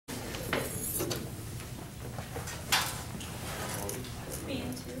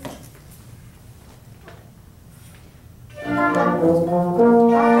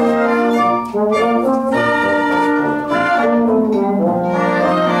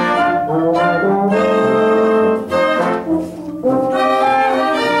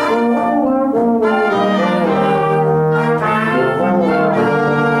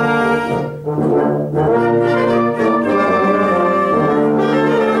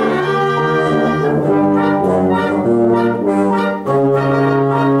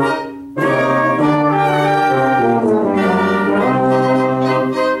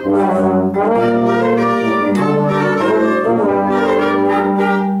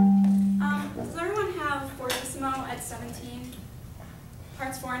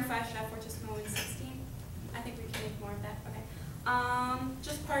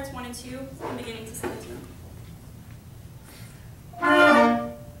Just parts 1 and 2 from beginning to 17.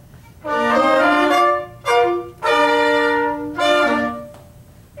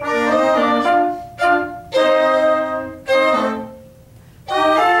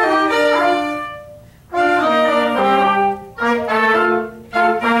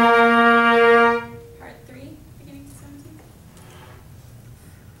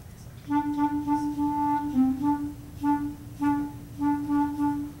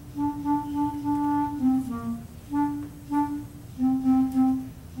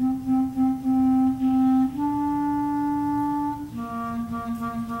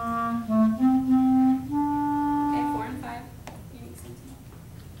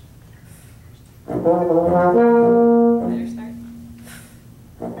 Better start.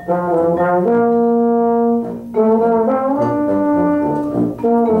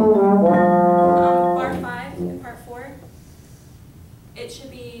 Bar 5 in part 4, it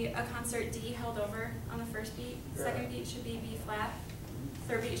should be a concert D held over on the first beat. Second beat should be B flat.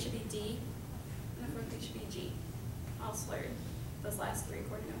 Third beat should be D. And the fourth beat should be G. All slurred, those last 3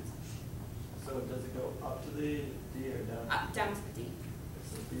 chord notes. So does it go up to the D or down? Up, down to the D.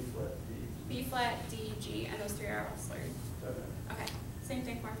 So B flat, D. B flat, D, G, and those 3 are all slurred. Okay. Okay, same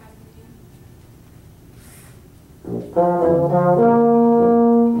thing, 4 and 5 from the beginning.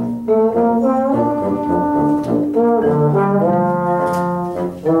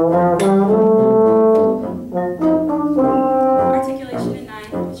 Articulation in 9,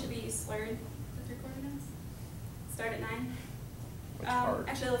 it should be slurred, the 3 chord notes. Start at 9.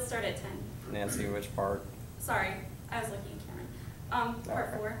 Actually, let's start at 10. Nancy, which part? Sorry, I was looking at Cameron. Part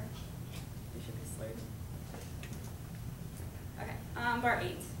 4. It should be slurred. Okay, bar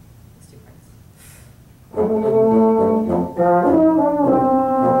 8. Let's do parts.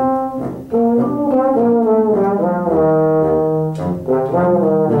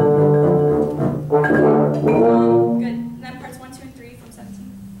 Good. And then parts 1, 2, and 3 from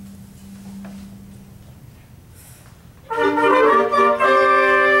 17.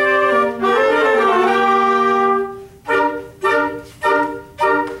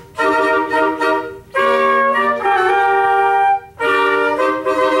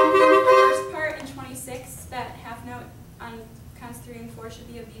 First part in 26, that half note on counts 3 and 4 should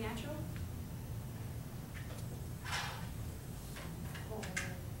be a B natural.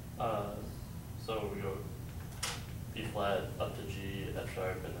 So we go B flat up to G, F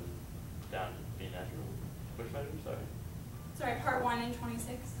sharp, and then down to B natural. Which measure? Sorry. Sorry, part 1 in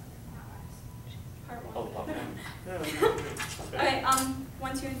 26. Part 1. Oh, part 1. Okay,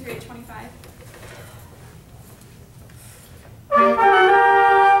 1, 2, and 3 at 25.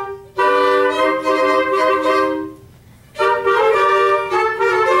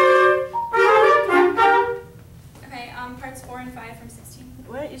 Okay, parts 4 and 5 from 16.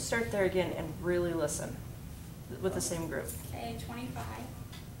 Why don't you start there again and really listen with the same group? Okay, 25.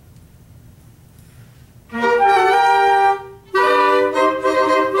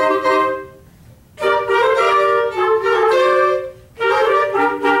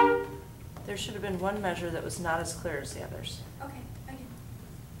 There should have been one measure that was not as clear as the others. Okay, again.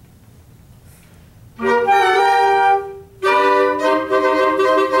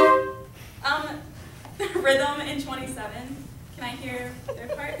 Rhythm in 27. Can I hear their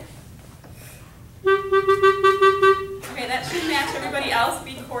part? Okay, that should match everybody else.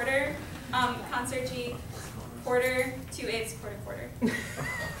 B quarter, concert G, quarter, 2/8, quarter, quarter.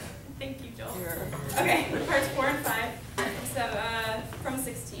 Thank you, Joel. Okay, parts 4 and 5. So from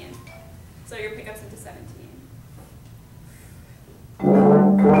 16. So your pickups into 17.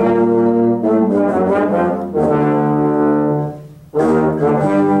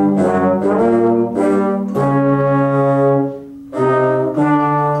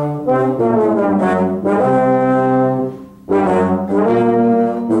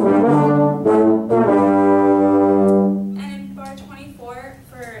 And in bar 24,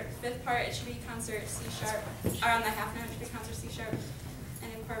 for 5th part, it should be concert C sharp, or on the half note, it should be concert C sharp. sharp.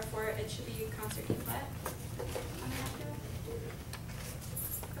 And in part 4, it should be concert E flat.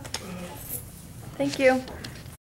 Thank you.